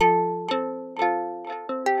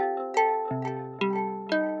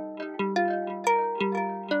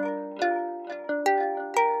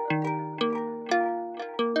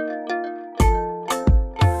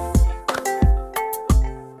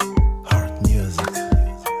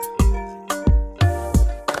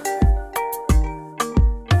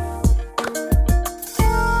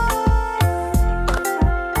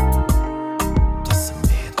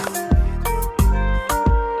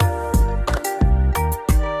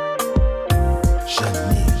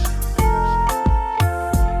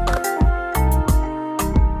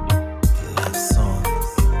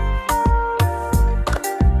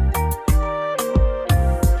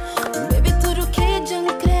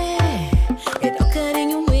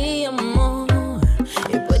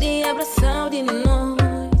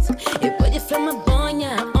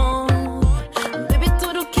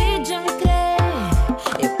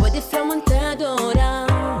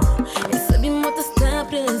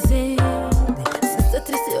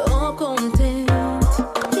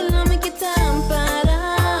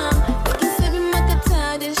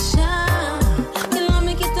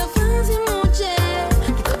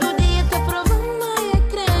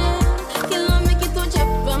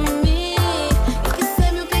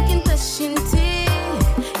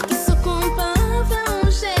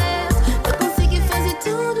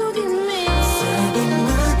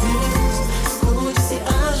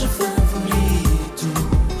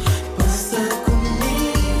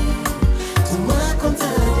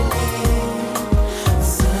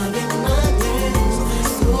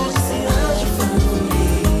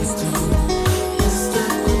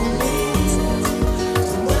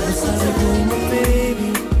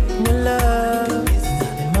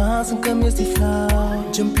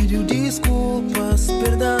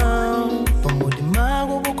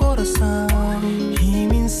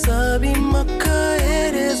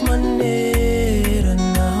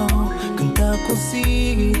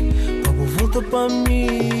consigo, papo volta pra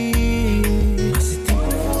mim. Mas se tipo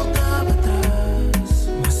voltar pra trás,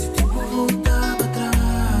 mas se tipo voltar pra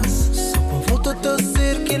trás, só pra voltar a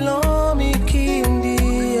ser aquele homem que um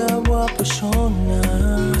dia vou apaixonar.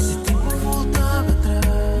 Mas se tipo voltar pra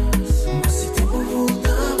trás, mas se tipo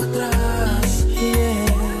voltar pra trás,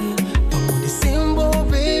 yeah. Vamos desembo,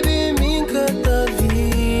 baby, me encanta a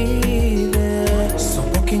vida. Só um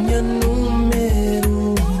pouquinho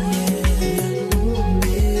número, yeah.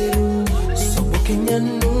 Número, só um pouquinho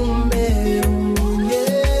número,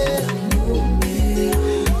 yeah. Número,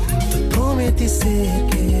 te prometi ser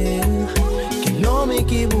aquele homem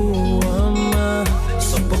que vou amar.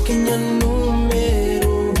 Só um pouquinho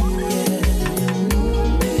número, yeah.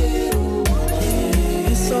 Número,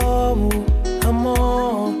 yeah. Só o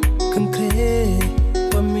amor que crê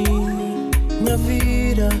pra mim. Minha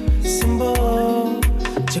vida se embora,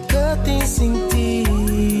 já que tem sentido.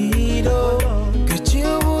 Que te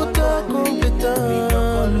vou tá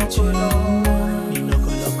completamente. Nino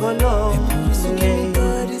colo, É por isso que me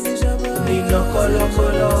tá desejava. Nino colo,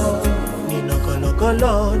 Nino colo,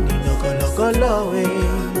 Nino colo,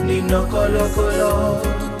 Nino colo,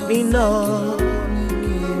 Nino,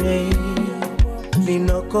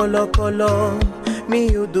 Nino colo,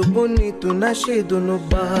 miúdo bonito nascido no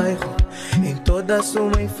bairro. Em toda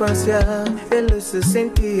sua infância ele se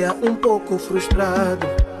sentia um pouco frustrado.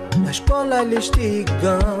 Na escola lhe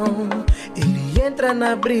estigam, ele entra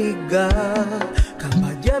na briga.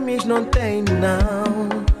 Cama de amigos não tem não,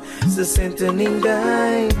 se sente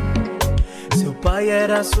ninguém. Seu pai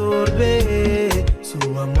era surdo,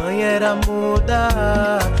 sua mãe era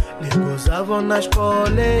muda. Lhe gozavam na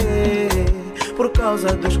escola por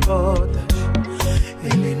causa dos cotas.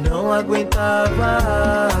 Ele não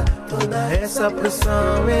aguentava toda essa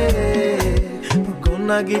pressão, pegou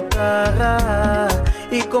na guitarra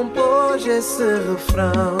e compôs esse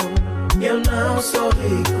refrão. Eu não sou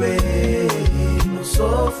rico, não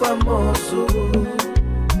sou famoso,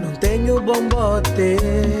 não tenho bom bote,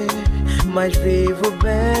 mas vivo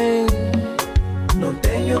bem. Não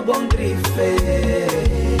tenho bom grife,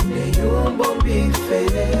 nenhum bom bife.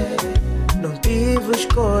 Não tive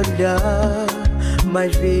escolha,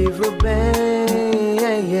 mas vivo bem.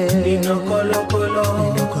 Nino colo, Nino colo,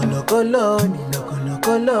 Nino colo, Nino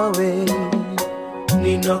colo, Nino,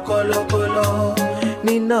 Nino colo,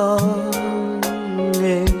 Nino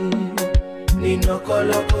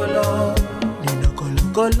colo, Nino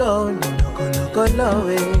colo,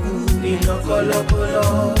 Nino colo,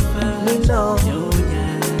 Nino.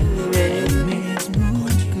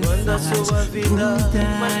 Continuando a sua vida,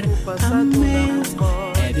 mas o passado não.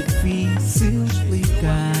 É difícil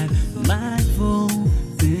explicar, mas vou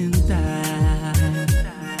tentar.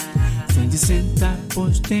 Sem te sentar,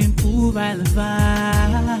 pois o tempo vai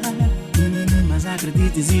levar. Mas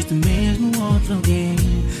acredito, existe mesmo outro alguém,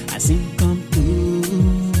 assim como tu.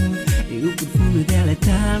 E o perfume dela é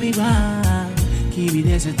tão igual, que me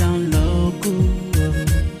deixa tão louco.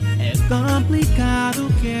 É complicado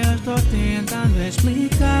o que eu estou tentando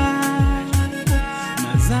explicar,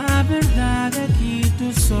 mas a verdade é que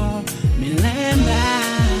tu só me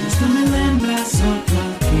lembras. Tu me lembras outro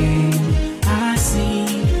alguém, assim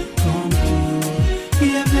como tu, que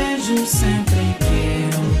eu vejo sempre que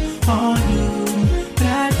eu olho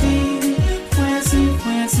pra ti. Foi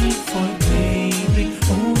assim, foi baby,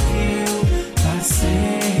 o que eu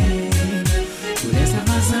passei. Por essa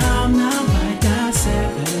razão não vai dar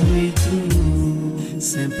certo e tu.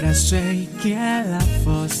 Sempre achei que ela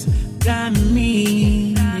fosse pra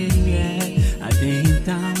mim, até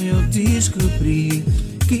então eu descobri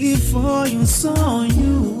que foi um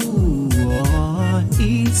sonho,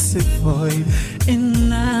 e se foi e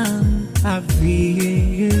não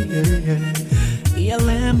havia. E eu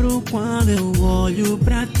lembro quando eu olho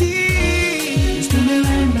pra ti, tu me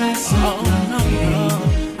lembras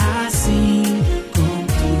assim como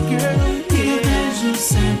tu, que eu vejo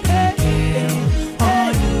sempre que eu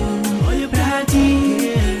olho pra ti.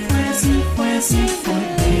 Foi assim, foi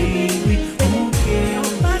baby, o que eu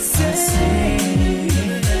passei.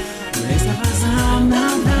 Por essa razão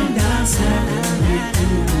não vai dar certo.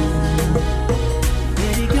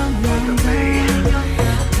 Baby, come on,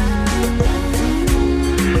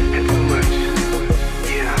 It's too much.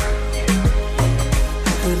 Yeah.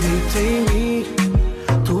 Acredita em mim,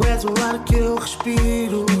 tu és o ar que eu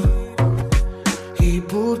respiro. E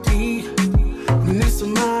por ti, nesse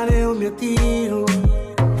mar eu me atiro.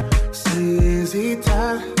 Sem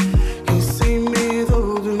hesitar e sem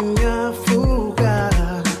medo de me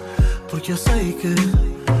afogar, porque eu sei que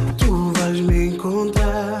tu vais me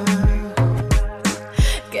encontrar.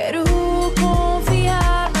 Quero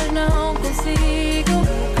confiar, mas não consigo.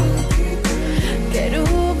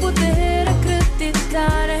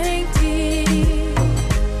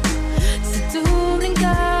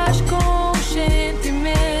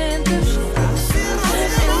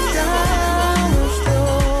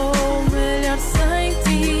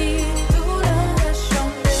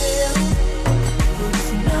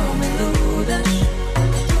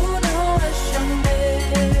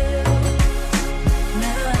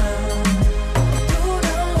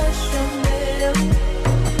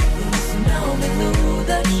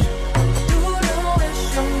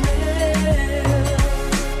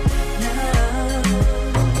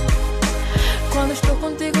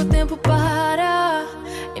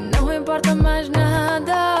 mais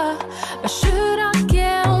nada. Mas será que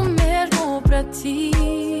é o mesmo para ti?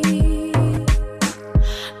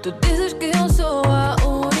 Tu dizes que eu sou a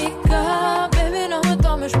única. Baby, não me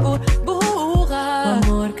tomes por burra. O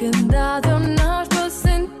amor que dás eu não estou a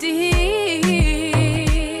sentir.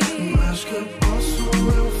 Mas que posso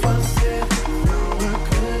eu fazer? Não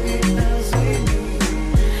acreditas em mim.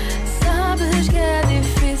 Sabes que é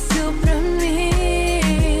difícil para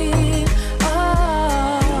mim.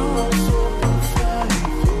 Eu não sou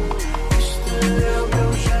perfeito. Este é o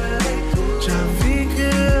meu jeito. Já vi que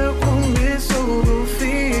eu começo do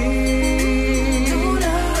fim. Tu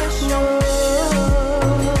não és só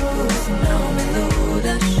meu, se não me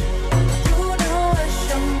iludas. Tu não és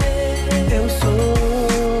só meu. Eu sou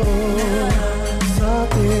só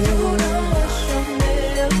teu. Tu não és só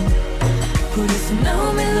meu, por isso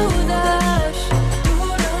não me iludas. Tu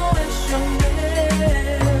não és só meu.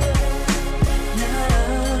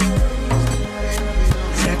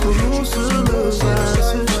 É como se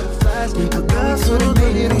levasse um pedaço de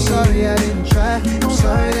mim. I'm sorry I didn't try. I'm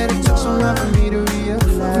sorry that it took so long for me to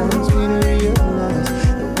realize. That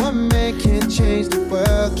one man can't change the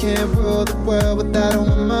world, can't rule the world without a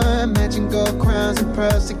woman. Matching gold crowns and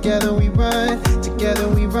pearls, together we run,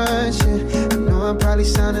 shit. I know I'm probably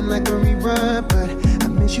sounding like a rerun, but I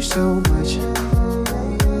miss you so much.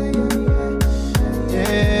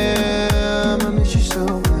 Yeah, I miss you so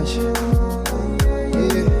much. Yeah.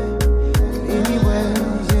 Anyway, I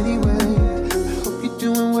hope you're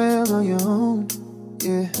doing well on your own.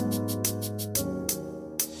 Yeah,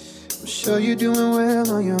 I'm sure you're doing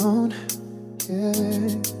well on your own. Yeah,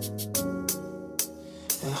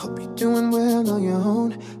 I hope you're doing well on your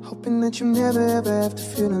own. Hoping that you never ever have to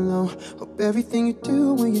feel alone. Hope everything you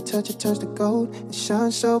do when you touch it turns to gold. It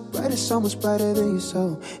shines so bright, it's almost brighter than your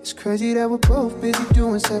soul. It's crazy that we're both busy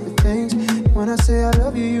doing separate things. When I say I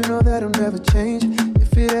love you, you know that'll never change.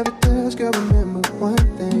 If it ever does, girl, remember one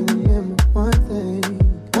thing.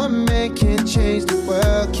 One man can't change the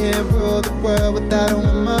world, can't rule the world without a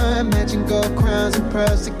woman. Matching gold crowns and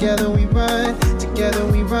pearls, together we run,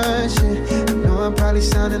 shit. I know I'm probably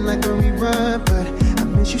sounding like a rerun, but I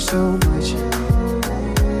miss you so much.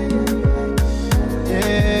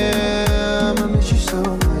 Yeah, I miss you so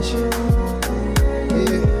much.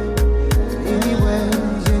 Yeah. Anyway, I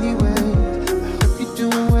hope you're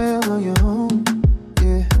doing well on your own.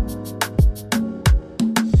 Yeah,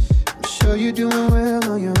 I'm sure you're doing well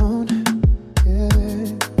on your own. Yeah,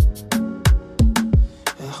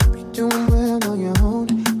 I hope you're doing well on your own.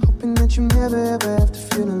 Hoping that you never ever have to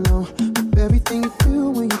feel alone. Hope everything you do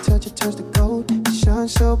when you touch it turns to gold. It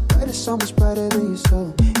shines so bright, it's almost brighter than your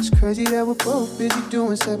soul. It's crazy that we're both busy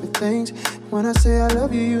doing separate things. When I say I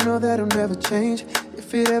love you, you know that'll never change.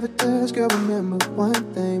 If it ever does, girl, remember one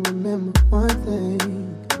thing.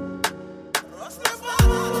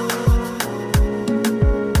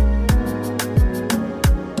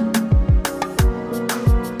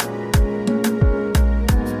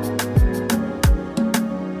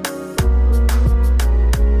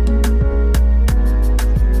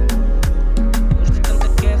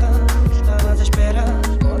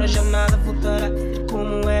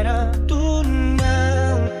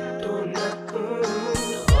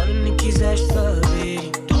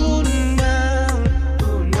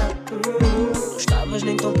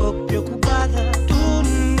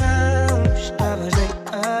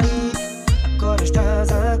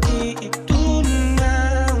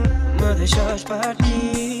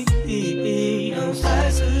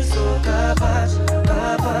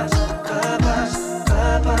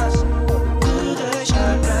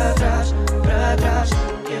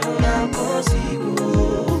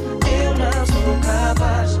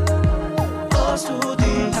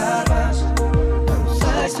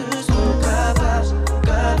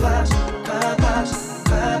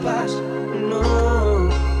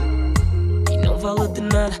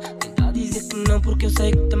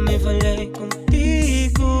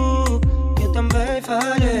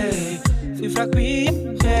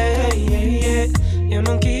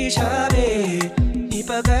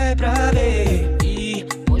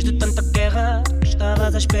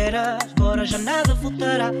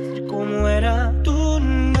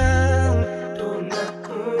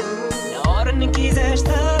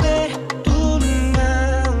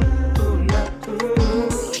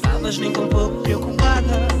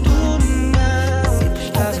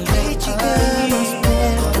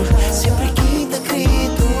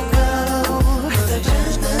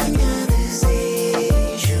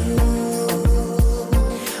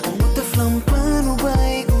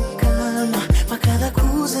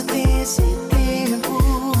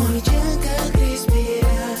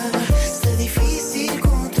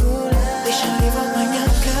 Deixa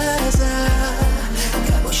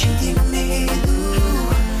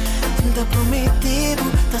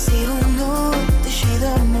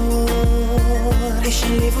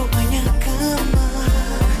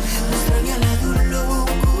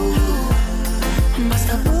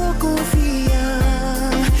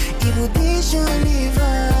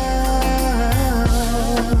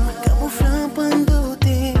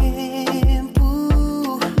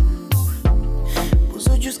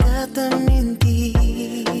trata mentir.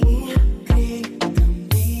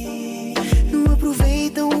 Não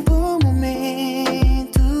aproveita um bom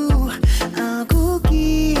momento. Algo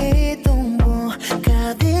que é tão bom,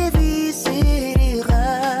 cá deve ser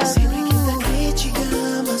errado. Sempre que tá crítica,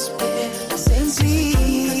 mas perto, sempre.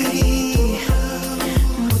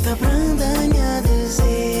 Muita brandanha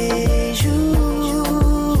desejo.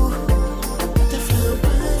 Muita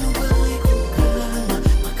flambando, vai com calma.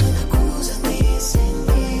 Mas cada coisa tem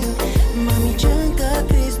sentido. Mami, janca,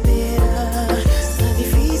 te espera. Tá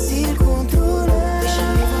difícil controlar.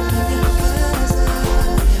 Deixa-me voltar pra casa.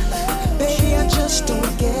 Baby, I just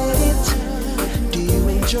don't get it. Do you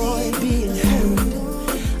enjoy being hurt?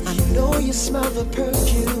 I know you smell the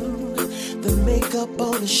perfume, the makeup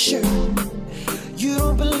on the shirt. You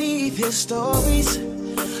don't believe his stories.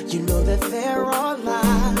 You know that there are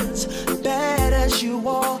lies. Bad as you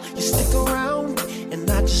are, you stick around, and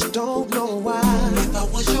I just don't know why. If I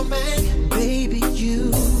was your man, baby,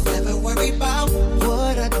 you never worry about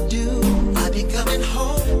what I do. I'd be coming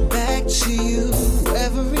home back to you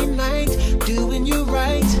every night, doing you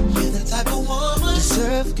right. You're the type of woman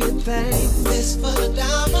deserve good things. This for the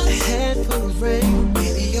diamonds, a hand for the ring.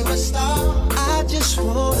 Baby, you're a star. I just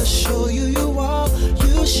wanna show you you are.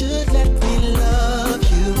 You should let me love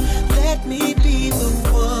you. Let me be the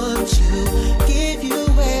one to give you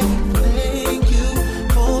everything you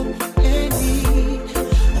want and need.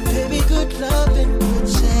 Baby, good love and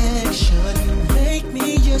protection. Make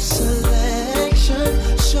me your selection.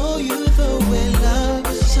 Show you the way love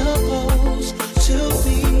is supposed to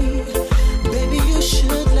be. Baby, you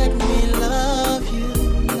should let me love you,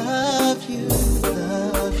 love you,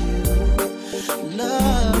 love you,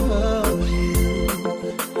 love you.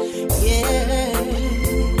 Yeah.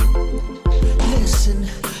 Listen,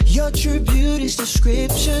 your true beauty's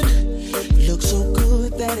description looks so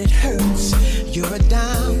good that it hurts. You're a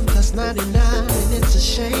dime plus 99, and it's a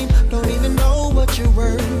shame. Don't even know what you're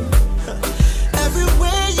worth.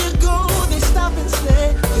 Everywhere you go, they stop and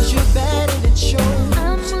stare, 'cause you're bad and it shows.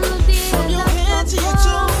 From your head to your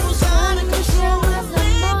toes, out of control.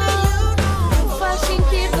 Não faz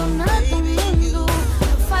sentido nada no mundo,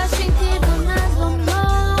 não faz sentido nada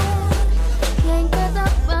não. E em cada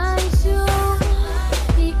beijo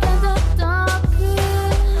e cada toque,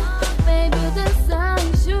 baby, o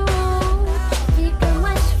desejo fica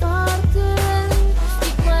mais forte. E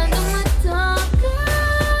quando me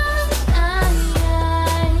tocas, ai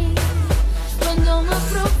ai, quando me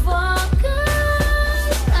provocas,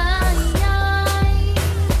 ai ai,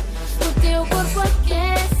 o teu corpo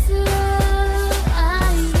aquece,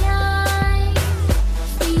 ai ai,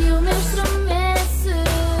 e o meu estremece,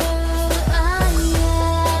 ai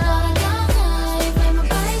ai. Ai, vem-me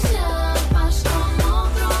beijar, faz como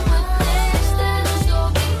ombro, uma testa. Não estou a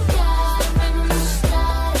brincar, vem-me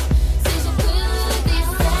mostrar, seja o que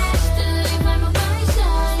disseste. E vem-me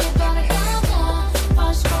beijar, e agora agarra,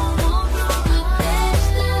 faz como ombro, uma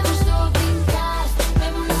testa. Não estou a brincar,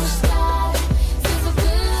 vem-me mostrar, seja o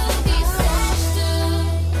que disseste.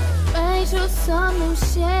 Beijo só não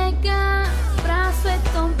chega, braço é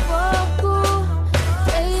tão pouco.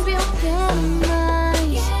 Baby, eu quero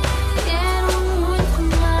mais, quero muito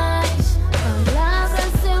mais.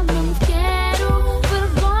 Palavras eu não quero,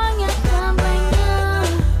 vergonha também não.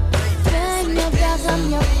 Vem,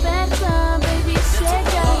 agarra-me, aperta, baby,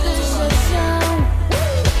 chega de exagero.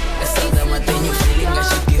 Essa dama tem o feeling,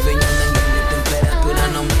 acho que vem andando de temperatura.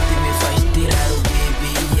 Não mente, me faz tirar o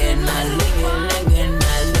baby. É na lenga,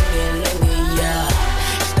 yeah.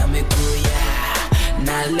 Está me cuia,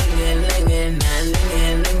 na lenga,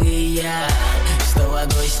 yeah. Estou a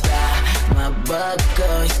gostar, mabaco,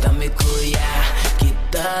 está me cuia. Que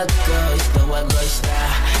taco, estou a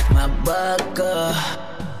gostar, mabaco.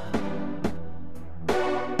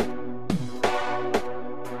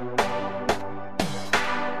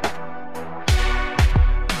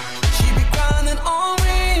 She be grinding on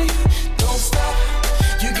me, don't stop.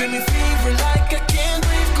 You give me fever like I can't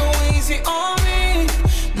breathe. Go easy on me,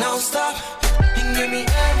 now stop. And give me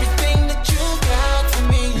everything that you got for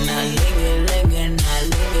me. Na lenga,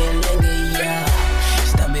 yeah.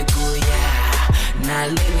 Está me cuia. Na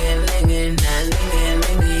lenga,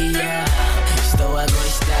 yeah. Estou a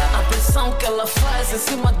gostar. A pressão que ela faz em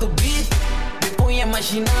cima do beat me põe a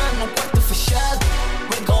imaginar num quarto fechado.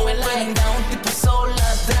 We're going lying down, tipo sou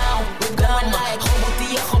ladrão. We're going like,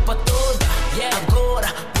 roubo-te a roupa toda. Yeah,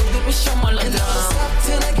 agora pode me chamar ladrão. And I will stop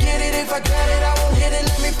till I get it. If I got it, I won't hit it.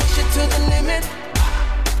 Let me push it to the limit.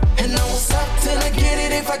 And I won't stop till I get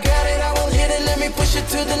it. If I got it, I won't hit it. Let me push it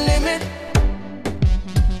to the limit.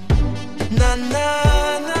 Na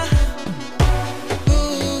na na.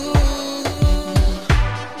 Ooh.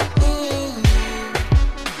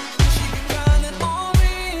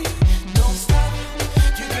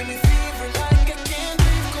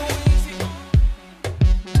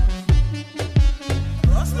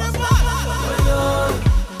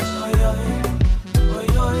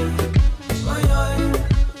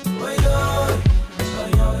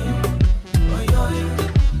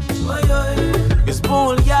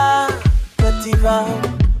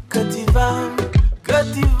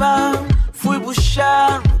 motivar, fui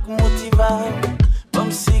buscar o que motivar.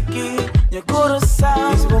 Vamos seguir meu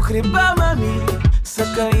coração. Diz vou querer pra mami,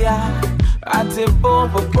 sacarear. Até bom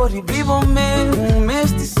pra pôr e vivo mesmo.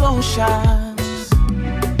 Mês de só um chance.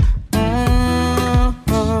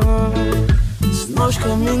 Se nós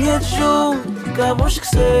caminhamos juntos, acabamos que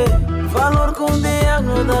ser valor com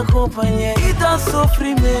Deus da companhia. E dá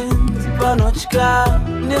sofrimento pra não chegar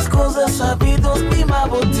nesse coisa sabido, me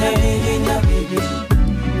mabotei. Minha baby,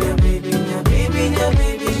 minha baby, minha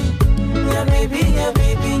baby, minha baby, minha baby, minha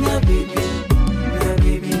baby, minha baby,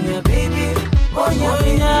 minha baby, minha baby, minha baby,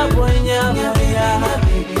 minha baby,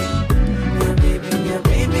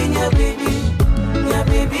 minha baby, minha baby, minha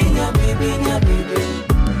baby, minha baby, minha baby,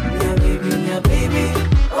 minha baby, minha baby,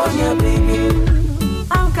 oh minha baby.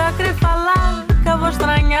 Nunca querer falar, que eu vou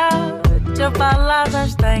estranhar. Tua palavra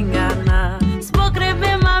está engana. Se vou querer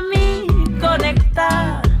mesmo a mim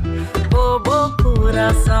conectar, o bom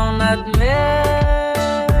coração na de meu.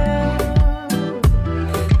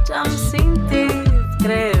 Já me senti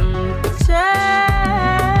querer me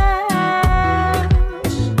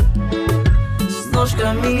Se nós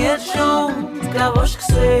caminhamos juntos, acabamos que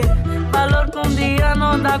ser valor que um dia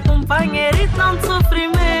não dá companheiro e tanto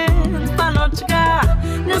sofrimento para não chegar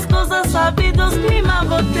nesse coisa sabidas que me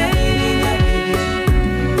botei.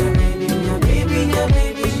 Minha baby, minha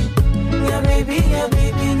baby, minha baby, minha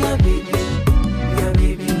baby, minha baby, minha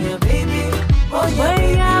baby, minha baby, oh minha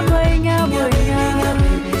baby, minha baby, minha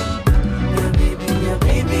baby, minha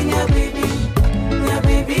baby, minha baby, minha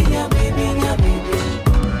baby, minha baby, minha baby,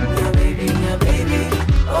 minha baby, minha baby,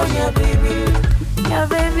 oh minha baby, minha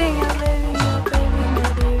baby, minha baby.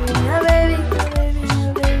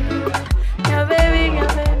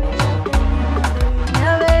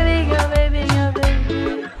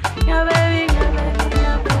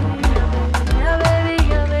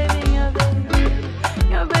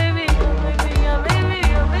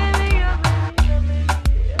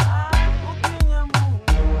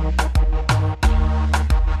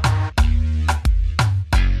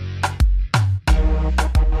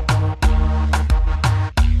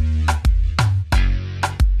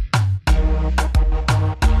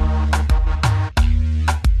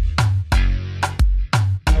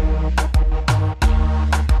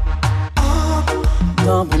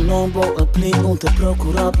 Te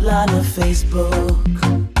procurar lá no Facebook.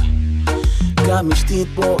 Cá me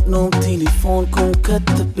estipo num telefone com que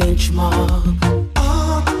te benchmark.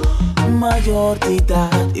 Maior de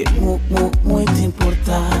idade é muito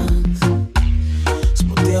importante. Se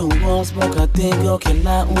puder bolso, boca tem que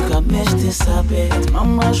lá mês de saber. Te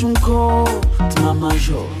mamas corpo, te mamas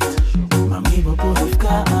outro. Mami, vou poder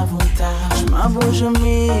ficar à vontade. Chamava os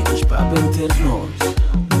amigos para bem ter nós.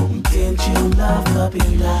 Tente lava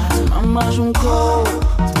bem mamas corpo,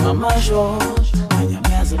 te mamas hoje. Minha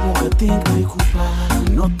mesa boca tem que preocupar.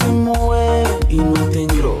 Não tem moer e não tem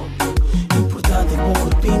grosso. Importante é que o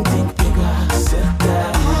corpinho tem que pegar.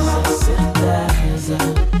 Certeza, certeza.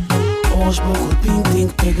 Hoje o corpinho tem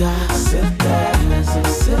que pegar. Certeza,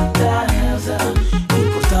 certeza.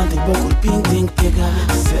 Importante é que o corpinho tem que pegar.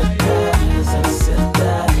 Certeza,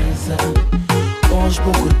 certeza. Hoje o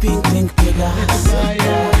corpinho tem que pegar.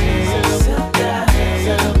 Certeza.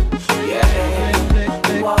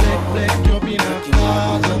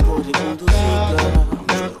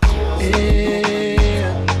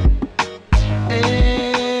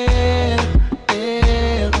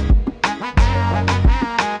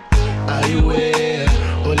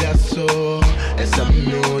 Olha só, essa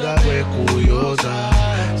miúda é curiosa,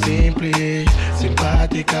 simples,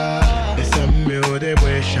 simpática. Essa miúda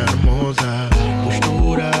é charmosa,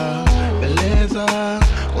 postura, beleza,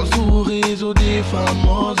 com sorriso de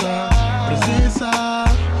famosa, presença,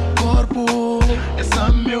 corpo. Essa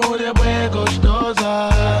miúda é gostosa,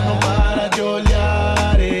 não para de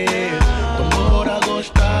olhar, não mora a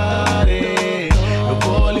gostar, eu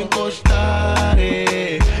vou lhe encostar,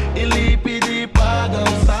 ele pedir pra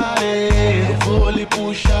dançar, eu vou lhe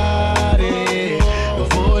puxar, eu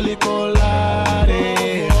vou lhe colar,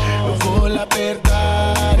 eu vou lhe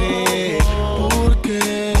apertar,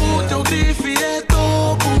 porque o teu grife é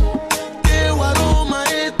topo, teu aroma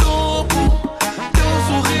é topo, teu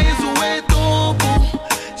sorriso é topo.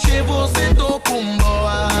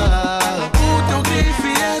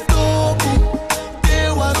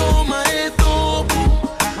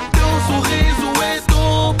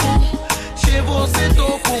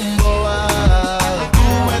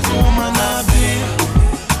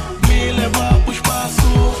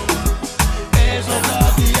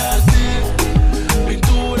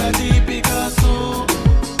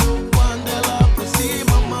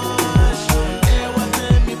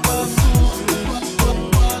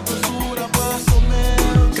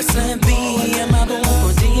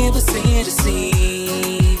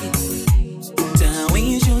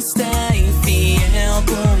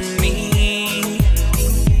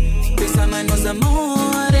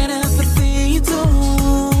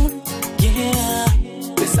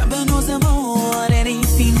 Sabe, nosso amor era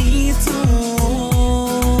infinito.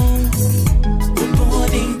 O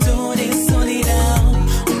poder toda a solidão,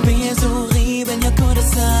 um peso horrível no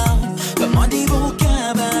coração. Vamos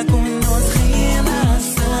divulgar com nossa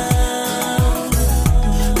relação.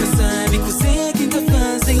 Que sabe que você que te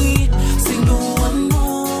fazia sem o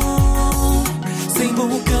amor, sem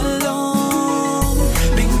o calor,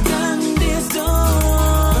 bem grande dor.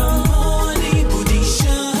 Amor nem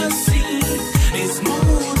podia assim, esse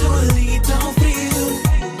mundo ali tão frio.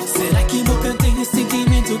 Será que nunca tem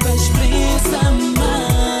sentimento para expressar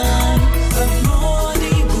amar? Amor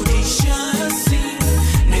nem podia assim,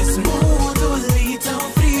 nesse mundo ali tão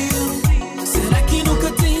frio. Será que nunca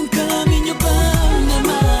tem caminho para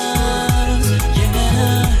amar?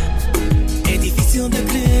 Yeah. É difícil de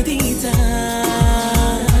acreditar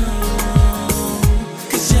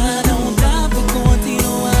que já não dá para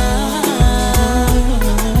continuar.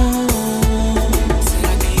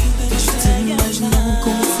 Será que ainda vejo-te, mas não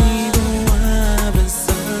consigo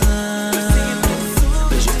avançar?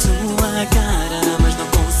 Vejo tua cara, mas não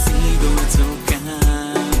consigo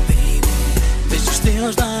tocar. Vejo os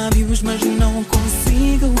teus lábios, mas não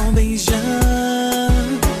consigo beijar.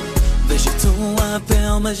 Vejo tua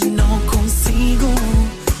pele, mas não consigo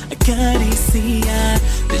acariciar.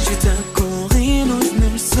 Vejo-te a correr nos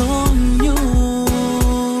meus sonhos,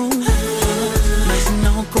 mas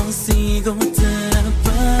não consigo te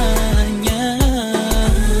apanhar.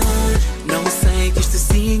 Não sei o que isto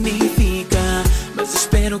significa, mas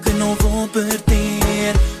espero que não vou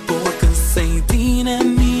perder, porque sem ti na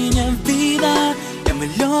minha vida é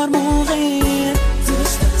melhor morrer.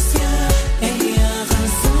 Distância é a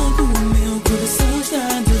razão que o meu coração está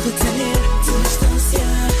a derreter. Distância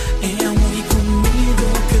é o único medo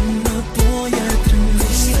que me põe a tremer.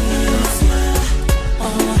 Distância,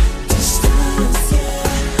 oh, distância,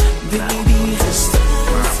 baby,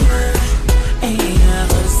 distância é a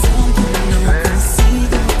razão que não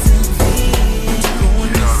consigo te ver.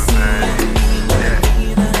 Conheci a minha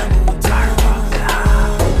vida mudou.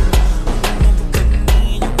 Um novo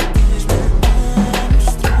caminho que Deus me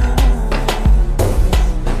mostrou.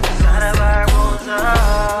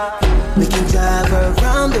 We can drive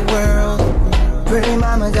around the world. Pretty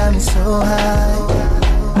mama got me so high.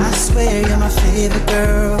 I swear you're my favorite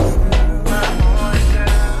girl.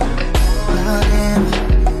 Now damn,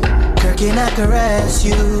 girl, can I caress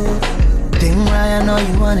you? Dang right, I know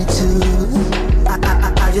you wanted to.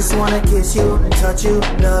 I just wanna kiss you and touch you,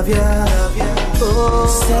 love ya. Oh,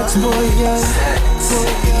 sex boy, yeah.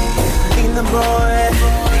 Linda boy,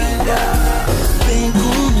 vem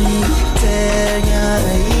comigo, terra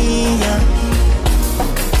rainha.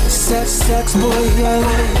 Sex boy, yeah.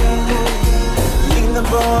 Linda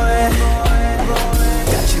boy,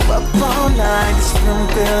 got you up all night. This room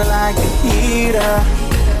feel like a heater.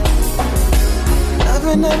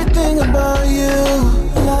 Loving everything about you.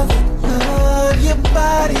 Love your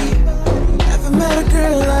body. Never met a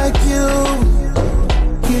girl like you.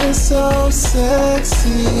 You're so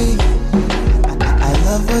sexy. I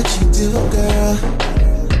love what you do, girl.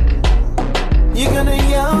 You're gonna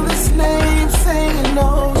yell this name, saying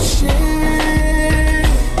no shit.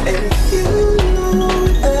 And you know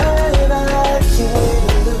that I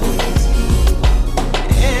can't lose.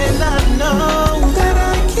 And I know that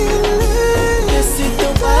I can't live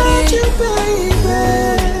without you, baby.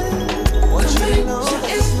 What you know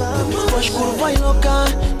is love. Tuas curvas loucas,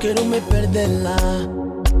 quero me perderla.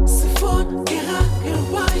 Se for guerra, eu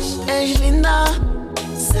vais. És linda,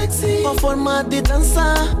 sexy, a forma de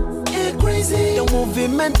dançar é crazy. Teu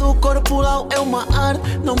movimento corporal é uma arte.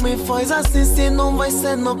 Não me faz assim se não vai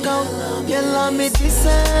ser nocaute. E ela me disse,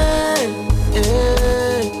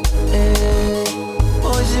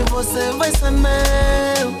 hoje você vai ser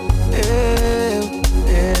meu.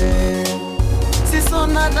 Se só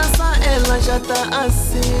na dança ela já tá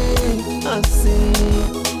assim, assim.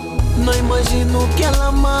 Não imagino que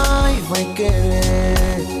ela mais vai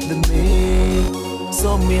querer de mim.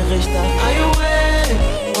 Só me resta ai ué,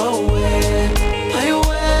 oh ué, ai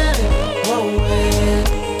ué, oh ué,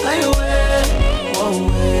 ai ué, oh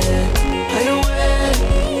ué, ai ué,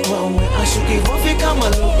 oh ué. Acho que vou ficar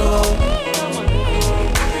maluco.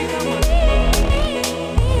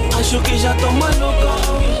 Acho que já tô maluco.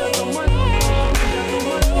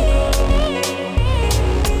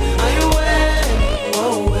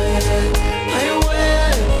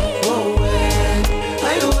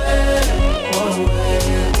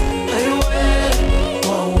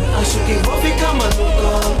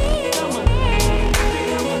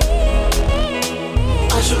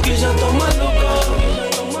 Acho que já tô maluco.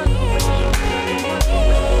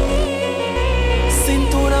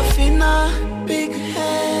 Cintura fina, big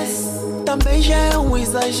head. também já é um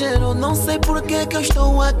exagero. Não sei por que eu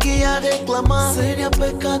estou aqui a reclamar. Seria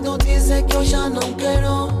pecado dizer que eu já não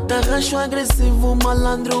quero. Tarracho agressivo,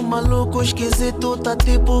 malandro, maluco, esquisito. Tá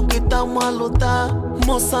tipo que tá a lutar.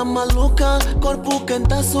 Moça maluca, corpo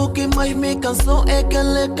quentaço. O que mais me cansou é que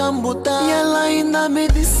ela é cambuta. E ela ainda me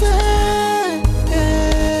disse: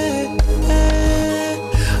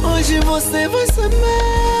 hoje você vai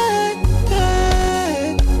saber.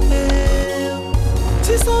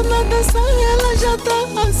 Se só nada sai, ela já tá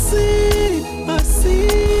assim,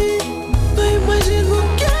 assim. Não imagino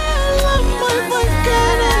que ela mais vai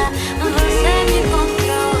querer. Você me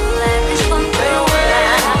controla, descontrola.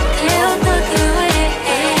 Eu tô que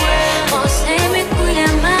você me cuida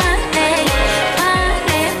mais.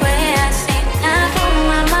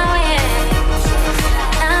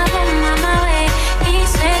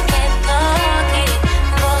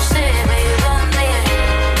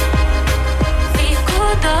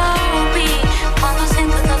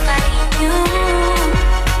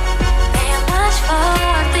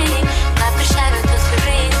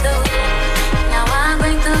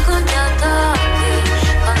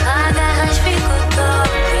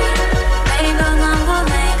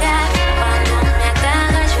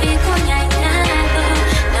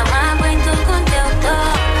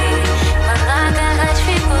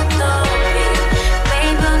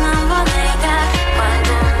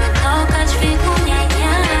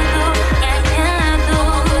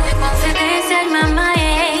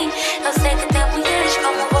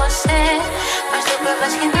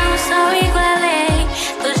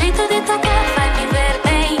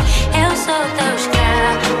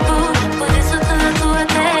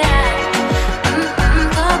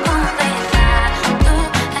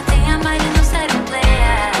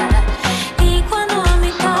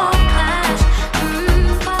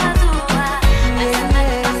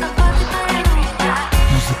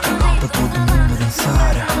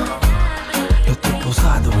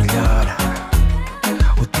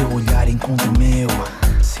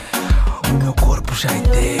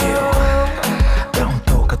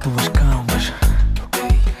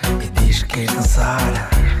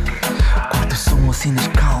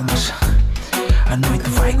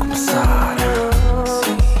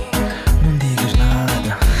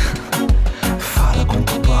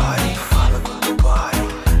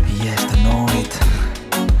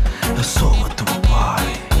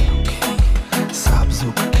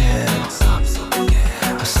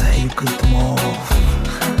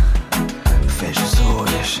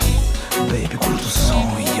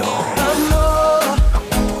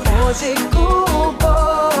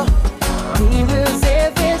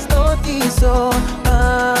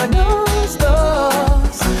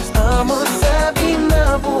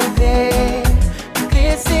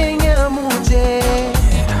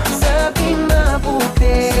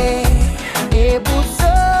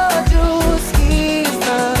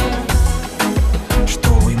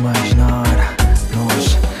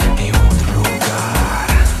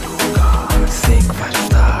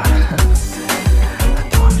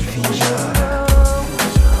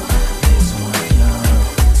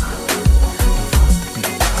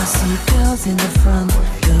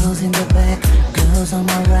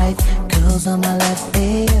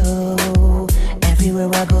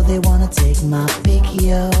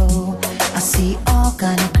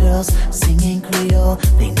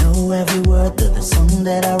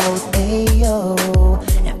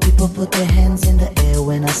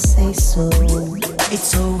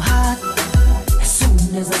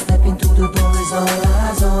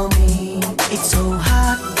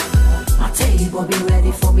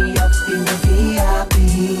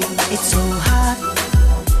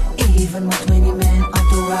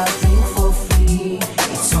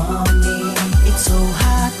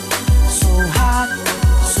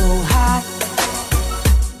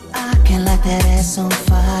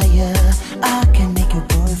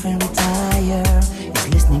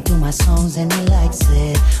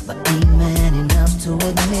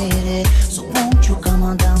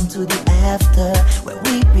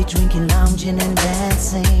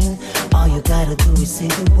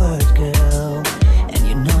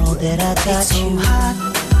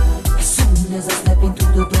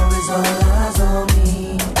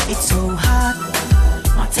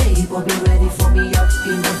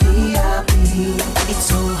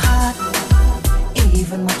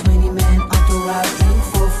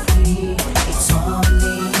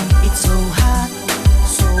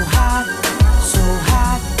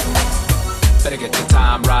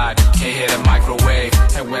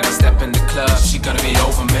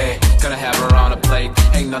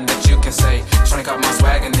 Drink up my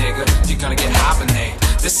swagger, nigga. You're gonna get hibernated.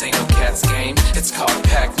 This ain't no cat's game. It's called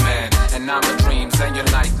Pac-Man. and I'm a dreams and your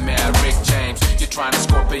nightmare. Rick James, you're trying to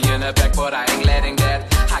scorpion her back, but I ain't letting that.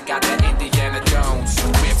 I got that Indiana Jones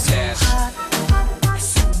whiplash. As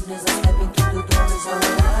soon as I step into the door, it's all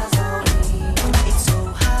eyes on me. It's so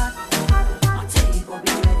hot. My table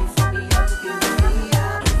be ready for me. I'll give me the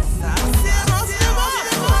eye. It's so hot,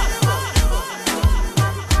 so hot, so hot.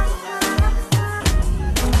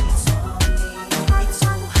 It's so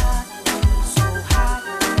hot.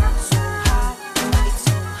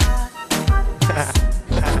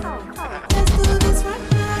 Let's do this right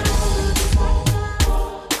now.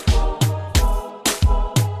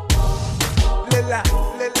 Lila.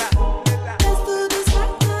 Let's do this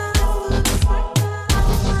right now.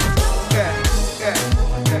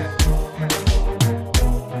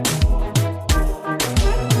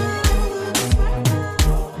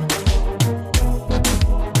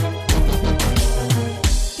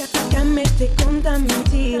 Que me te conta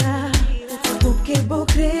mentira. Porque vou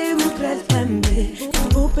crer, vou crer também.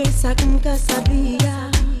 Vou pensar que nunca sabia.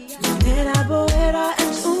 Era boa, era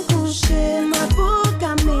conche. Mas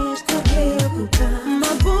boca me está preocupada.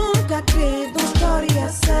 Mas boca crê, uma história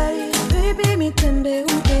séria. Baby, me entende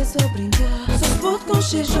que só brincar. Só vou com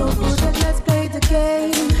che jogo, let's play the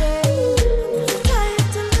game.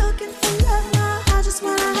 Tired of looking for love now. I just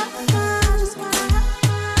wanna have fun.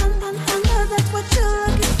 I know that's what you're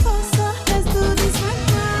looking for, so let's do this right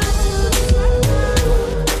now.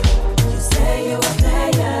 You say you're a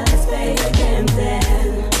player, let's play the game then.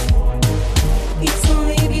 It's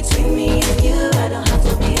only between me and you, I don't have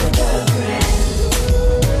to be a girlfriend.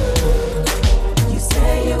 You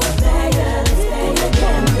say you're a player, let's play the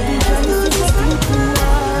game then. Let's do this right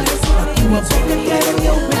now. It's only Tua boca between me quero and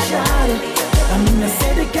eu you. beijar, a minha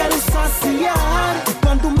sede quero saciar. E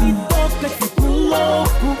quando me tocas fico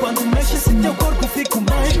louco, quando mexes em teu corpo fico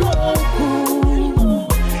mais louco.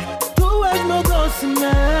 Tu és meu doce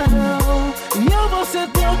mel, e eu vou ser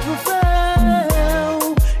teu troféu.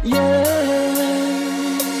 Yeah.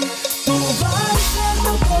 Tu vais ser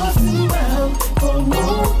meu doce mel, como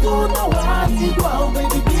tu não há igual.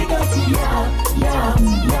 Baby, diga-te yeah.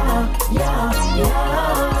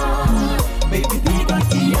 Baby,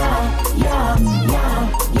 diga-te yeah.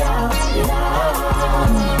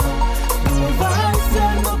 Tu vais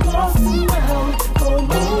ser meu doce mel,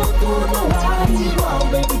 como tu não há igual.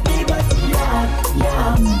 Baby, diga-te yeah.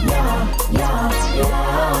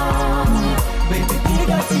 Baby,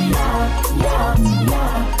 diga-te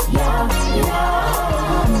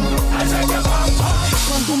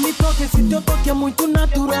Quando me toca, esse teu toque é muito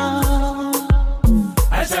natural.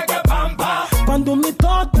 Quando me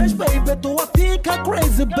tocas, baby, tu a fica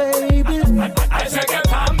crazy, baby.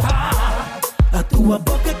 A tua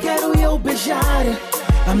boca quero eu beijar,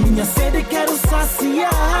 a minha sede quero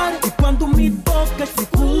saciar. E quando me tocas,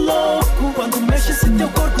 fico louco. Quando mexes em teu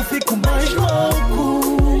corpo, fico mais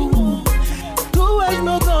louco. Tu és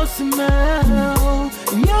meu doce mel,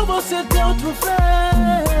 e eu vou ser teu troféu.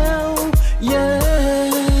 Yeah.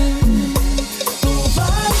 Tu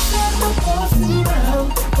vais ser meu doce mel,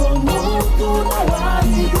 como tu não há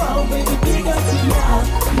igual. Baby, diga-te yeah.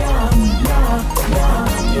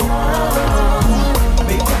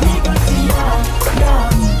 Baby, diga-te yeah.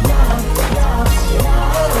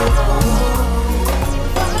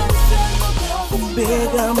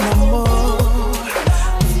 Pega-me amor,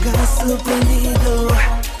 fica surpreendido.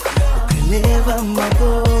 O que leva-me a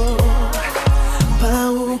dor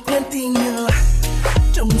para cantinho.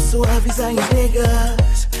 Chamo suavizar as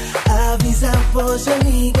negas, avisa pros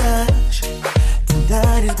amigas.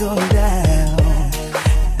 Tonight is going down.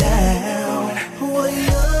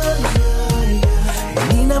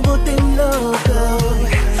 Menina, botei louco,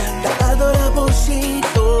 tá adora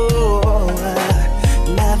bolsito.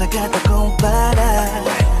 Nada gata compara.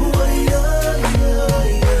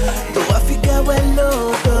 Tô a ficar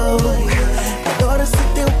louco, adoro esse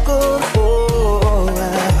teu corpo.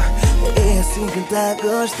 É assim que tá a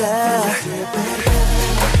gostar.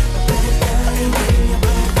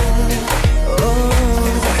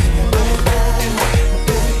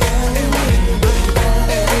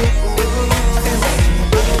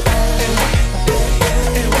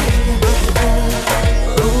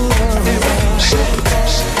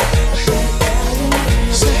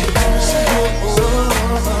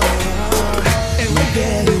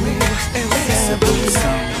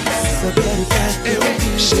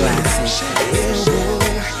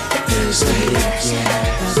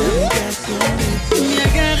 Me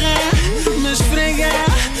agarra, me esfrega,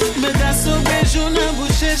 me dá seu beijo na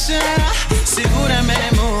bochecha. Segura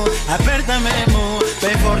mesmo, aperta mesmo,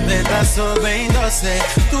 bem forte, tá só bem doce.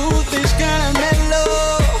 Tu tens caramelo,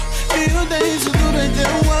 e o tens duro em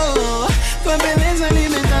teu olho. Tua beleza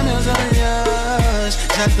alimenta meus olhos.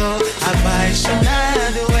 já tô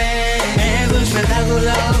apaixonado, é do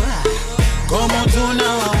espetacular. Como tu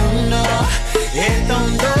não há um nó, é tão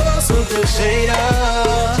doce o teu cheiro.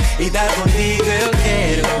 E dar contigo eu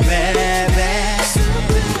quero, bebê.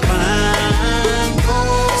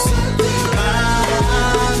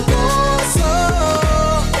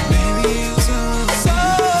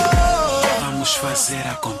 Vamos fazer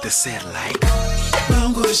acontecer, like.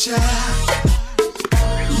 Vamos gostar,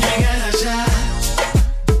 nega já.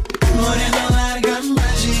 Morena larga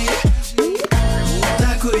magia,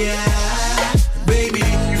 tá curiar, baby,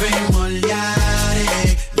 vem molhar,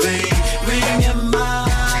 vem me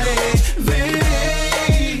amar,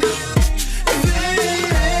 vem.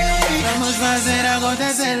 Vamos fazer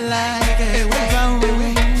acontecer, like.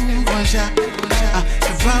 Vamos gostar,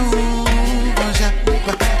 vamos gostar,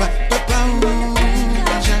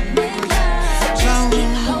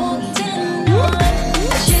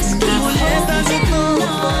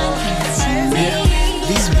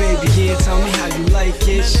 tell me how you like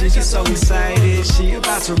it. She gets so excited, she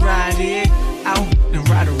about to ride it out and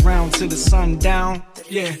ride around till the sun down.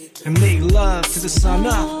 Yeah, and make love to the sun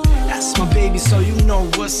up. That's my baby, so you know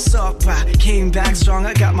what's up. I came back strong,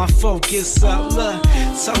 I got my focus up. Look,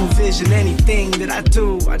 tunnel vision, anything that I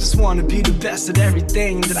do, I just wanna be the best at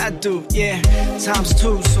everything that I do. Yeah, times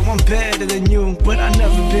two, so I'm better than you. But I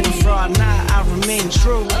never been a fraud, nah, I remain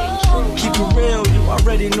true. Keep it real, you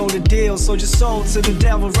already know the deal. So just sold to the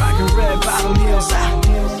devil, rockin' red bottom heels.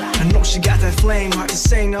 I know she got that flame, hard to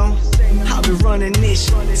say no. I've been running this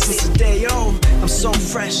since the day old. I'm so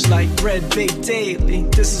fresh like bread baked daily.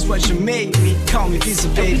 This is what you made me. Call me pizza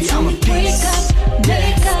baby, I'm a beast.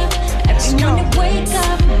 Wake up, every morning wake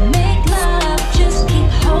up, make love, just keep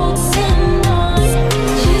holding on.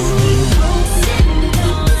 Just keep holding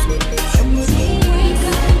on. Wake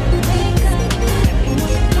up, wake up, every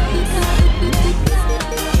morning wake up, make love,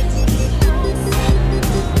 just keep holding on.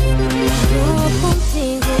 Estou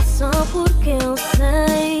contigo só porque eu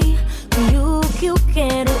sei que o que eu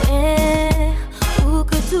quero é o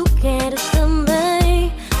que tu queres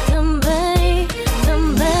também, também,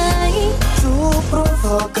 também. Tu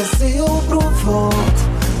provocas, eu provoco.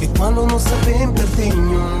 E quando não sabem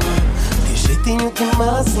pertinho, de jeitinho que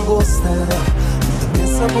mais gosta. Tu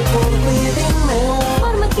pensa no corpo e de mel. A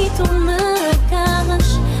forma que tu me agarras,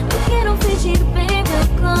 eu quero fingir bem que eu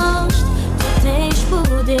gosto. Tu tens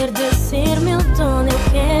poder de ser meu dono, eu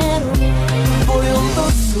quero. Foi uma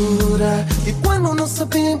doçura. E quando não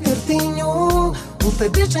sabem pertinho, tu te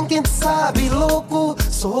deixam quem te sabe louco.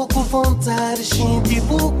 Só com vontade, gente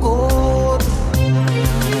bucou.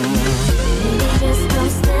 Just go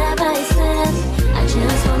step by step. I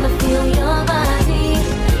just wanna feel your body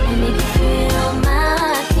and make you feel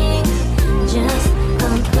my king. Just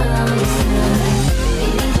come closer.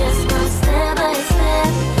 Baby, just go step by step.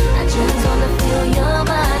 I just wanna feel your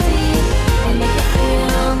body and make you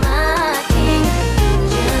feel my king.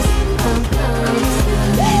 Just come closer.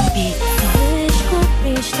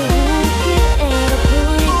 Descobriste o que era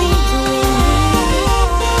proibido em mim.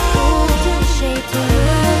 O teu jeito me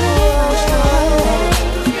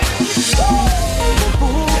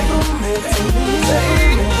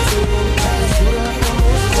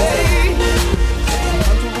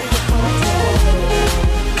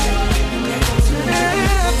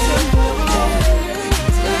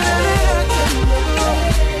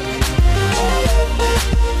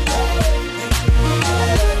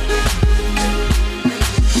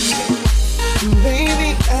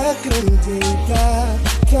Baby, acredita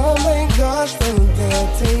que também gosto de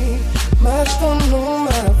ti, mas estou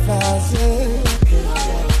numa fase.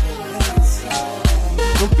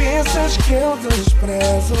 Não pensas que eu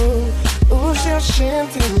desprezo os teus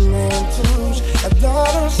sentimentos.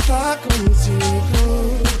 Adoro estar contigo.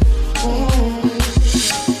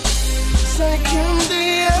 Sei que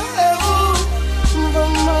dia eu vou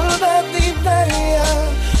mudar de ideia.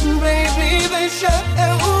 Baby, deixa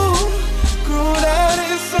eu curar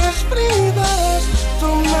essas feridas. Tu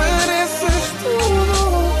mereces tudo.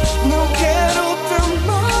 Não quero ter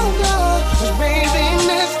nada, mas baby,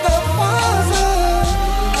 nesta fase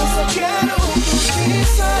eu só quero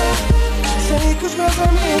justiça. Sei que os meus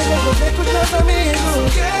amigos, vou ver com os meus amigos.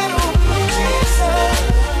 Quero justiça.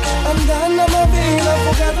 Andar na minha vida,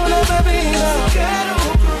 afogado na bebida. Quero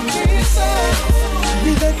justiça.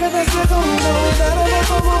 Viver cada segundo e dar a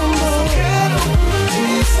volta ao mundo. Quero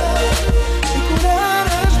justiça. E curar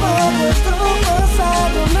as mágoas do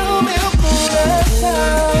passado no meu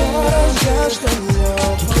coração. Horas já estou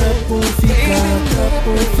louco. Tá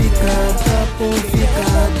por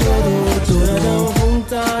ficar toda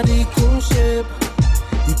vontade com shape.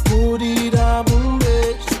 E por ir a um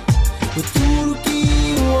beijo. É tudo que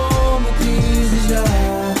eu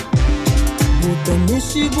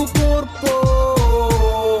mexe o corpo.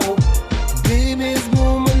 De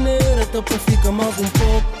mesma maneira, tá pra ficar mais um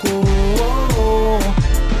pouco.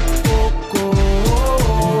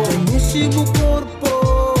 Mexe o corpo.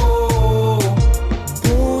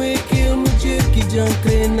 Bom é que eu não digo que já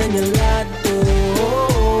crê na minha lado.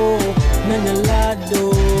 Na minha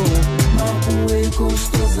lado. Mabu é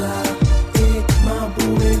gostosa. Mabu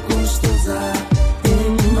é gostosa.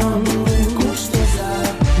 Mabu é gostosa.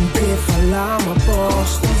 Não quer falar, uma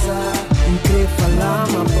gostosa. Não quer falar,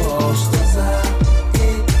 uma gostosa.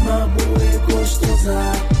 Mabu é gostosa.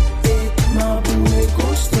 Mabu é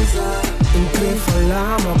gostosa. Não quer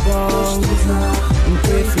falar, uma gostosa. Não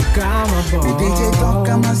quer ficar, uma boa. O DJ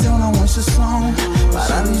toca, mas eu não ouço o som.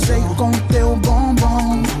 Paralisei com o teu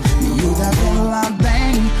bombom. Miúda, vê lá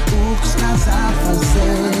bem o que estás a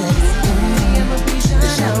fazer.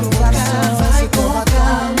 Deixa eu provar só, vai com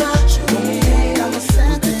calma.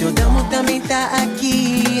 O teu damo também tá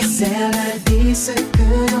aqui. Se ela disse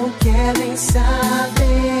que não quer nem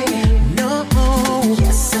saber, não, que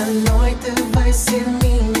essa noite vai ser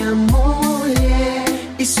minha mulher.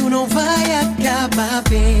 Isso não vai acabar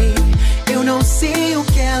bem. Eu não sei o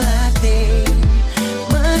que ela tem,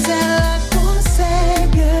 mas ela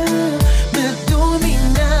consegue me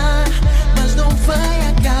dominar. Mas não vai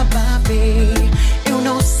acabar bem. Eu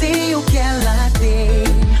não sei o que ela tem.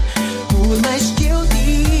 Por mais que eu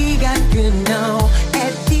diga que não,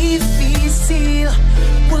 é difícil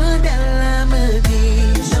quando ela me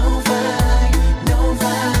diz não vai, não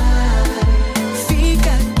vai.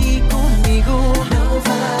 Fica aqui comigo, não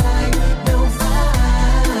vai, não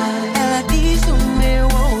vai. Ela diz no meu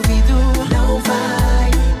ouvido não vai,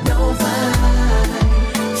 não vai.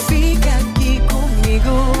 Fica aqui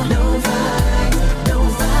comigo, não vai, não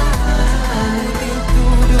vai. Tem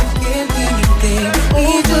tudo que ele tem.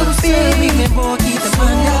 E tu baby, me boquita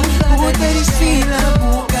manda. Boca desfila,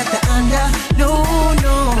 boca ta anda. No,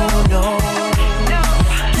 no, no.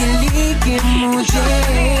 Que ligue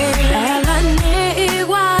mulher. Ela nem é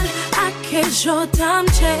igual a que eu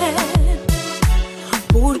também.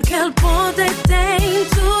 Porque ele pode ter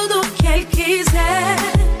tudo que ele quiser.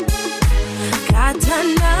 Cada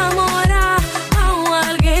namorar a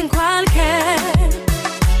alguém qualquer.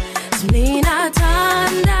 Menina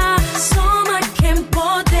tanda, soma quem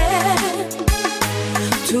poder.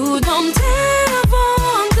 Tudo não tem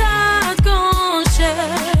vontade com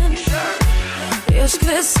gente. Eu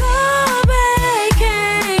quero saber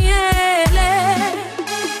quem ele é.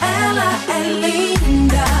 Ela é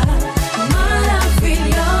linda,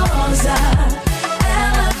 maravilhosa.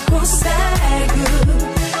 Ela consegue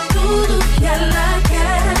tudo que ela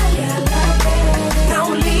quer. Tão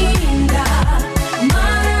linda,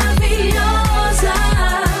 maravilhosa.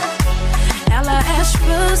 Ela é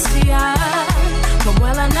especial, como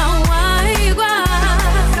ela não há igual.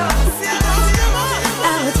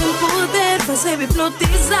 Ela tem poder, fazer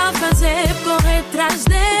hipnotizar, fazer correr atrás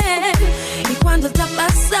dele. E quando ele tá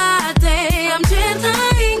passado, tem a mulher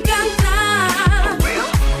a encantar.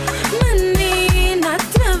 Menina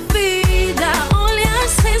atrevida, olhar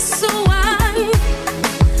sensual,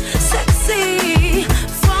 sexy,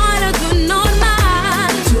 fora do normal.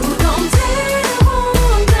 Tu não tem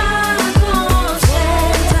vontade com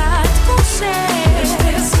gente. Eu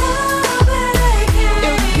quero saber quem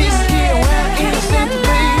Eu disse que eu era inocente,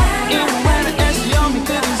 baby. E não era esse homem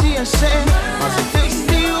que dizia ser. Mas o teu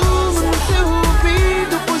ciúme no teu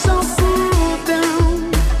ouvido pôs ao fudão.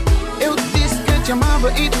 Eu disse que te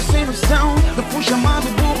amava e tu sem noção. Eu fui chamado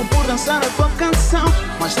burro por dançar a tua canção.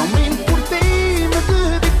 Mas não me importei, me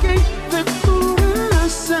dediquei de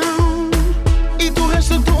coração. E do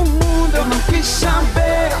resto do mundo eu não quis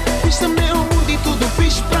saber. Viste meu mundo e tudo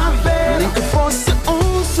fiz pra ver. Nem que fosse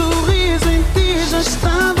um sorriso em ti já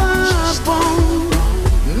estava bom.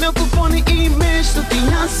 Meu telefone e e-mail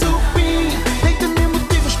tinha subido. Dei-te mil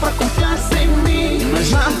motivos para confiar em mim.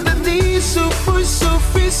 Mas nada disso foi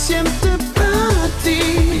suficiente para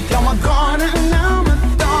ti. Então agora não me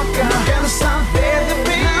toca. Não quero saber de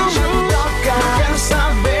beijo. Não me toca. Não quero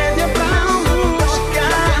saber de abraço. Não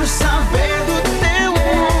quero saber do teu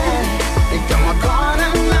amor. Então agora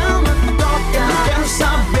não me toca. Não quero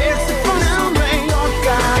saber se for não me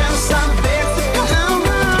toca. Não quero saber se for não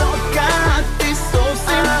me toca. A ti sou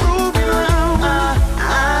sempre o vilão.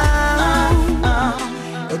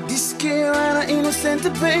 Eu disse que eu era inocente,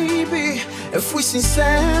 baby. Eu fui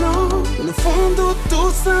sincero. No fundo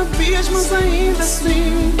tu sabias, mas ainda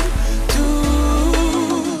assim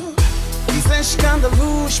tu fizeste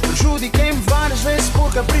escândalos. Prejudiquei-me várias vezes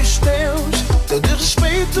porque abri os teus. Teu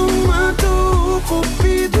desrespeito matou o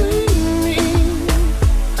cupido em mim.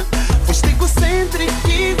 Foste egocêntrico,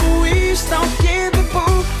 egoísta, ao que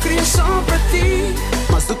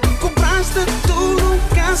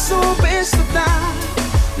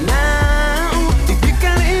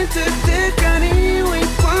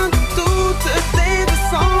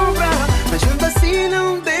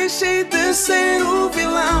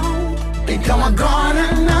Então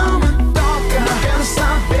agora não me toca. Não quero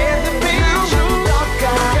saber de beijo, não toca.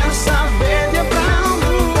 Não quero saber de abraço,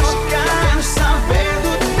 não toca. Não quero saber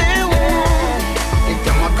do teu amor.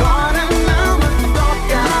 Então agora não me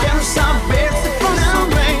toca. Não quero saber se não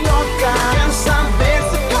me toca. Não quero saber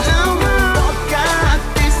se não me toca. A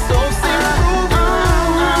ti sou sempre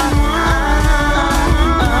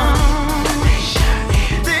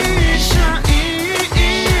deixa ir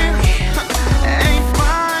em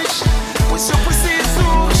paz, pois eu preciso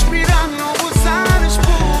respirar, não usares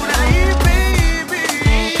por aí, baby.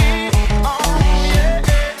 Oh, yeah.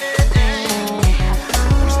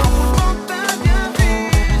 Pois não foi falta de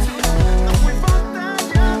aviso, não foi falta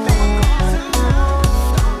de aviso.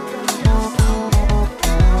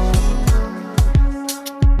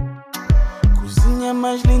 Cozinha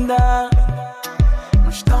mais linda,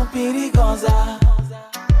 mas tão perigosa.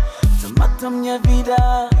 Te mata a minha vida,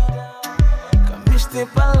 cambiaste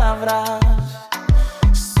palavras.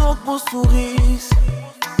 Só com o sorriso,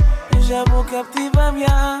 já vou captivar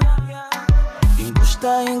minha.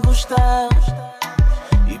 Engusta,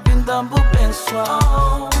 e pintam por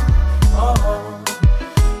pessoal.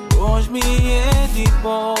 Hoje me é de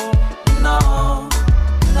bom, não.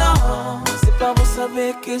 Se pra você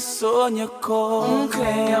saber que sonha com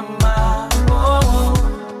quem amar.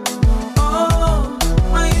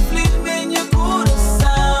 Mas infelizmente meu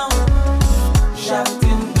coração já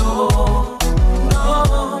tentou,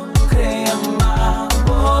 não quer amar.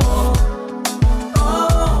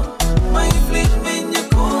 Mas infelizmente meu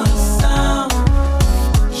coração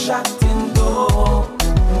já tentou,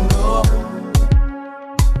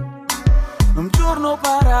 não me tornou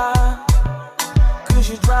parar,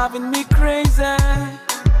 cause you're driving me crazy.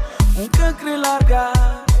 Querer largar,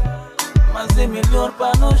 mas é melhor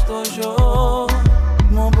para nós dois.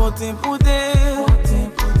 Não vou ter poder,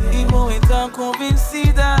 e vou então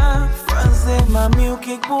convencida. Fazer mami o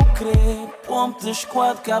que vou crer. Ponte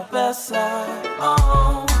quatro cabeças.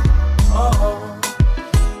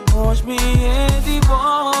 Hoje me é de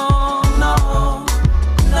bom,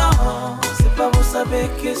 não. Se para você saber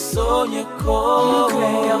que sonha com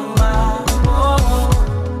quem amar.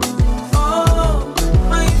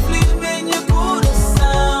 Mas infelizmente meu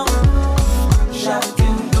coração já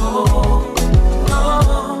tentou,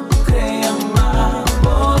 não quer amar.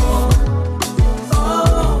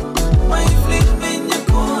 Mas infelizmente meu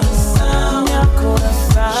coração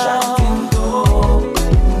já tentou,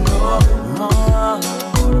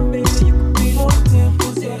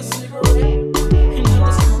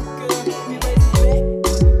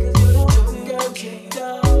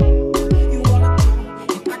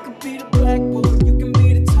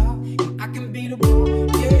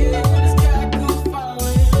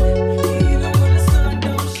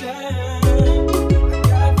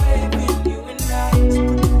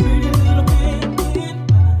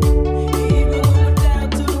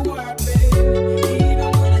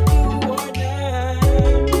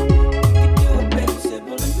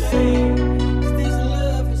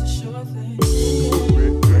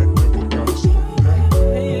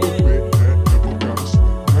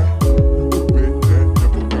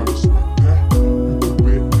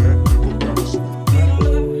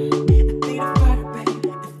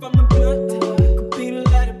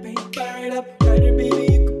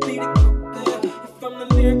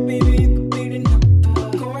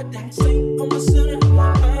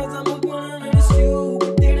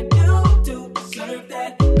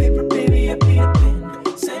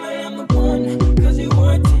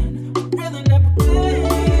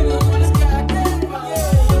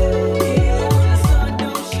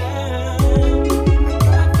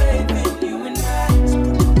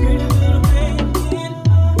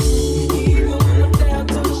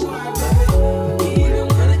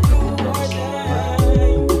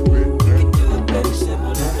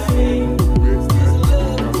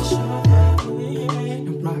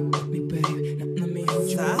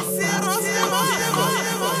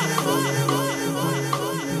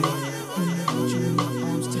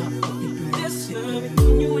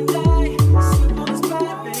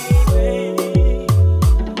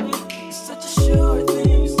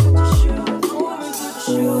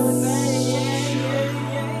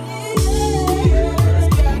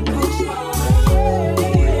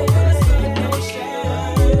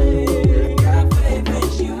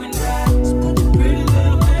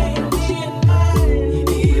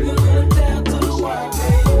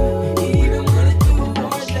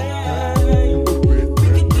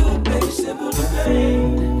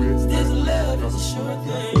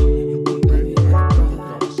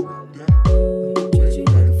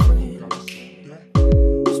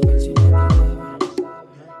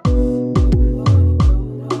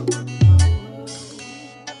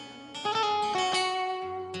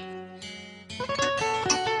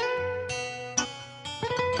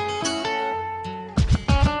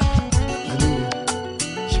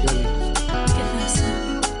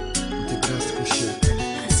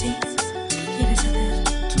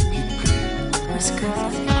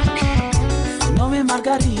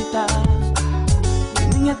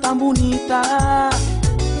 tão bonita,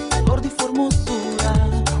 cor de formosura,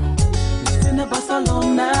 cena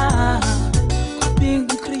Barcelona, corpinho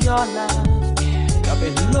de crioula,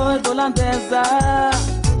 cabelo loiro holandesa,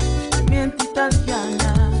 mente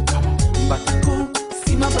italiana, bate por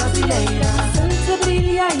cima brasileira. Santa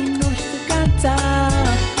brilha e nós te canta,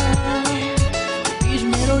 diz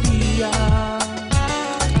melodia,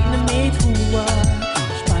 e na meio de rua,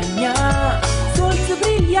 Espanha. Sol te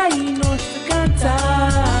brilha e nós te canta,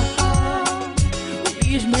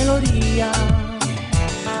 diz melodia,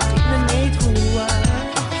 e na meio de rua,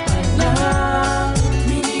 Espanha.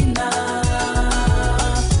 Menina,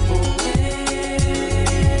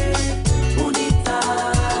 bonita,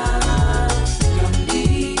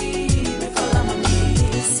 me fala mami.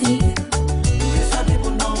 Sim, Tu quer saber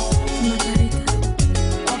o nome? Margarita,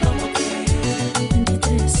 Onde você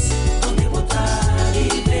 23. onde botar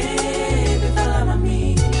e me fala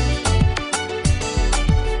mami.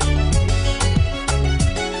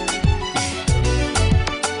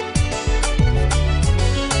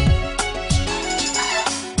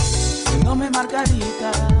 Meu nome é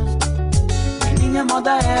Margarita, minha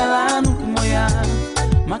moda ela nunca moia,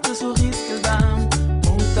 mas que sorriso que dá,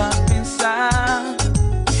 ponta a pensar.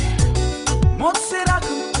 Modo será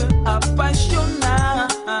que te apaixonar?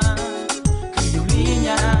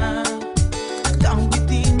 Criolinha, tão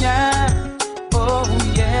bonitinha, oh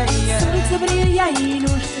yeah, yeah. Sol te brilha e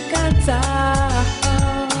nós te canta,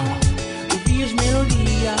 Ouvi as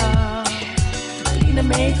melodias, ali na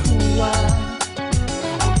meio de rua.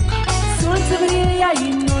 sol te brilha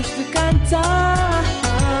e nós te canta,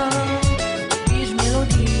 Ouvi as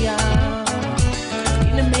melodias,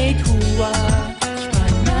 ali na meio de rua.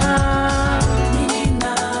 Espanha.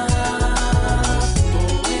 Menina,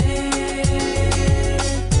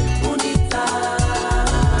 bonita,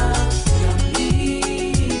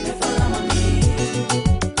 me fala mami.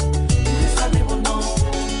 Tu quer saber o nome?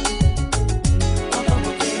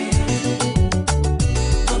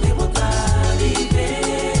 Onde botar e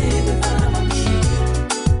me fala mami.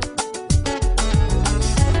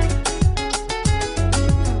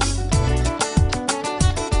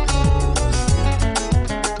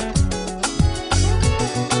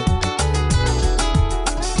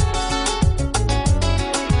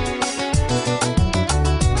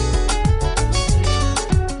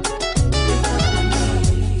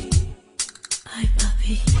 Ay,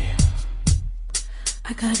 papi,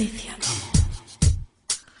 acaríciame.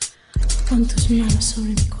 Pon tus manos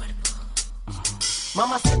sobre mi cuerpo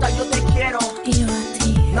Mamacita, yo te quiero. y yo a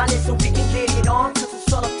ti. Now listen, we can get it on, cause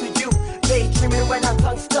it's all up to you. Daydreaming when our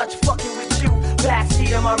tongues touch, fucking with you.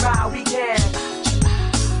 Backseat of my ride, we can.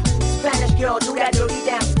 Spanish girl, do that dirty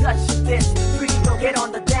dance, touch this. Pretty girl, get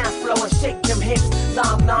on the dance floor and shake them hips.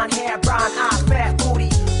 Long blonde hair, brown eyes, fat booty.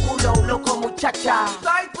 Culo loco muchacha.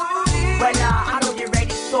 Well, I know you're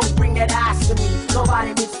ready, so bring that ass to me.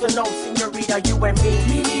 Nobody needs to know, señorita, you and me.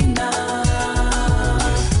 Menina,